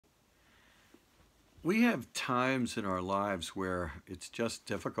We have times in our lives where it's just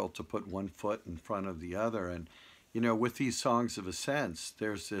difficult to put one foot in front of the other. And, with these songs of ascents,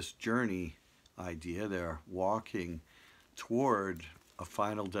 there's this journey idea. They're walking toward a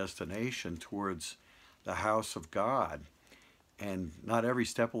final destination, towards the house of God. And not every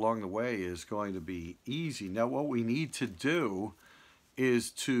step along the way is going to be easy. Now, what we need to do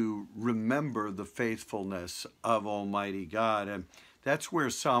is to remember the faithfulness of Almighty God. And that's where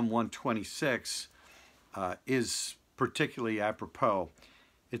Psalm 126 is particularly apropos.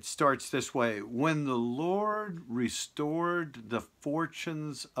 It starts this way: When the Lord restored the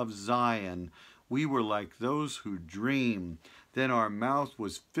fortunes of Zion, we were like those who dream. Then our mouth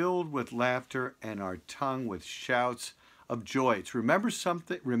was filled with laughter and our tongue with shouts of joy. It's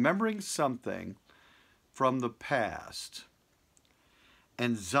remembering something from the past.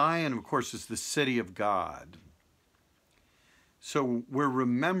 And Zion, of course, is the city of God. So we're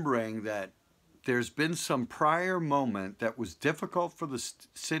remembering that there's been some prior moment that was difficult for the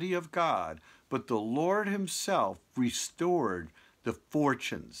city of God, but the Lord himself restored the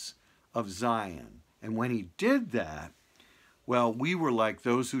fortunes of Zion. And when he did that, well, we were like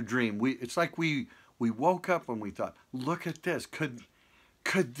those who dream. It's like we woke up and we thought, look at this. Could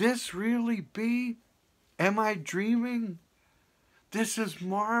this really be? Am I dreaming? This is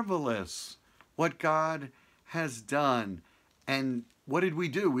marvelous, what God has done. And what did we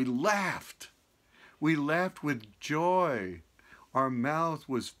do? We laughed. We laughed with joy. Our mouth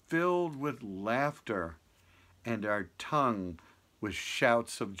was filled with laughter and our tongue with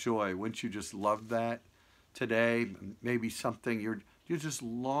shouts of joy. Wouldn't you just love that today? Maybe something you're just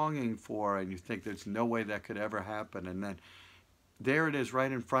longing for and you think there's no way that could ever happen. And then there it is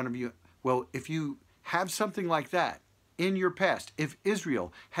right in front of you. Well, if you have something like that in your past, if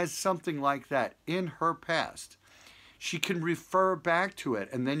Israel has something like that in her past, she can refer back to it,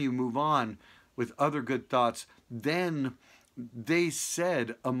 and then you move on with other good thoughts. Then they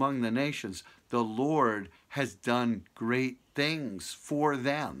said among the nations, the Lord has done great things for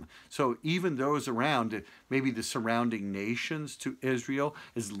them. So even those around, maybe the surrounding nations to Israel,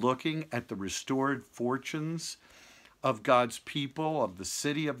 is looking at the restored fortunes of God's people, of the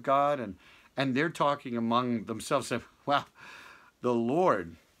city of God, and they're talking among themselves, saying, wow, the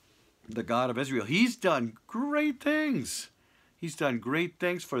Lord, the God of Israel, he's done great things. He's done great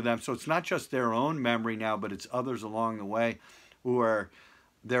things for them. So it's not just their own memory now, but it's others along the way who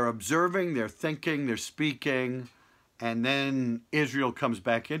they're observing, they're thinking, they're speaking. And then Israel comes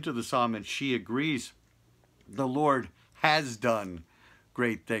back into the psalm and she agrees, the Lord has done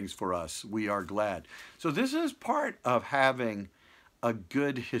great things for us. We are glad. So this is part of having a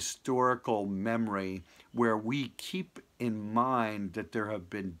good historical memory where we keep in mind that there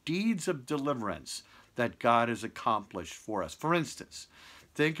have been deeds of deliverance that God has accomplished for us. For instance,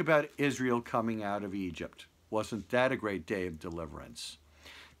 think about Israel coming out of Egypt. Wasn't that a great day of deliverance?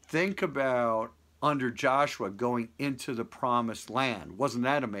 Think about under Joshua going into the promised land. Wasn't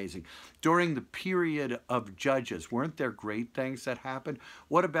that amazing? During the period of Judges, weren't there great things that happened?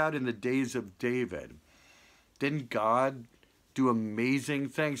 What about in the days of David? Didn't God do amazing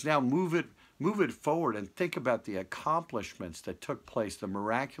things? Now move it forward and think about the accomplishments that took place, the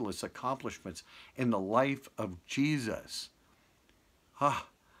miraculous accomplishments in the life of Jesus.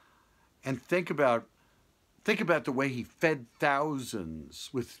 And think about the way he fed thousands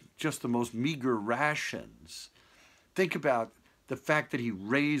with just the most meager rations. Think about the fact that he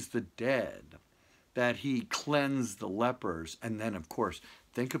raised the dead, that he cleansed the lepers, and then, of course,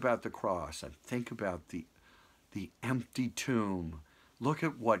 think about the cross and think about the empty tomb. Look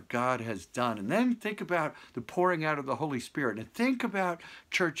at what God has done. And then think about the pouring out of the Holy Spirit. And think about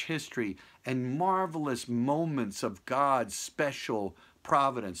church history and marvelous moments of God's special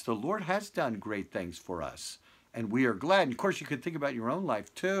providence. The Lord has done great things for us, and we are glad. And of course, you could think about your own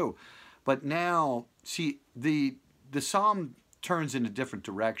life too. But now, see, the psalm turns in a different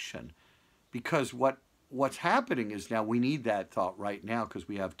direction, because what's happening is now we need that thought right now because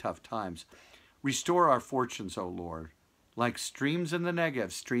we have tough times. Restore our fortunes, O Lord, like streams in the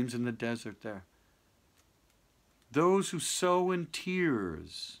Negev, streams in the desert there. Those who sow in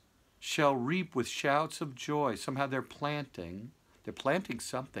tears shall reap with shouts of joy. Somehow they're planting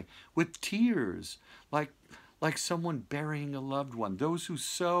something with tears, like someone burying a loved one. Those who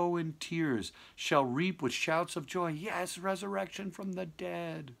sow in tears shall reap with shouts of joy. Yes, resurrection from the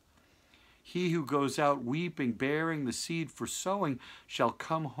dead. He who goes out weeping, bearing the seed for sowing, shall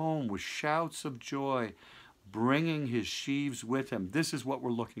come home with shouts of joy, bringing his sheaves with him. This is what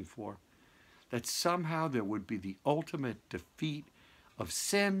we're looking for. That somehow there would be the ultimate defeat of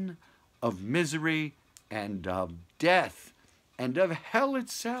sin, of misery, and of death, and of hell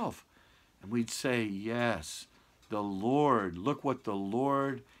itself. And we'd say, yes, the Lord, look what the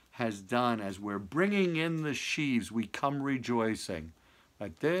Lord has done. As we're bringing in the sheaves, we come rejoicing.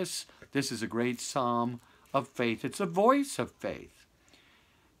 Like this is a great psalm of faith. It's a voice of faith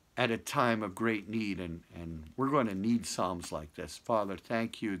at a time of great need, and we're going to need psalms like this. Father,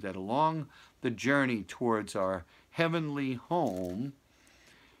 thank you that along the journey towards our heavenly home,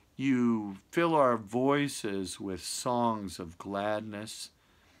 you fill our voices with songs of gladness,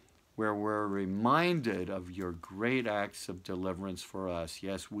 where we're reminded of your great acts of deliverance for us.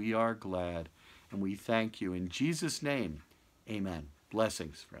 Yes, we are glad, and we thank you. In Jesus' name, amen.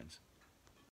 Blessings, friends.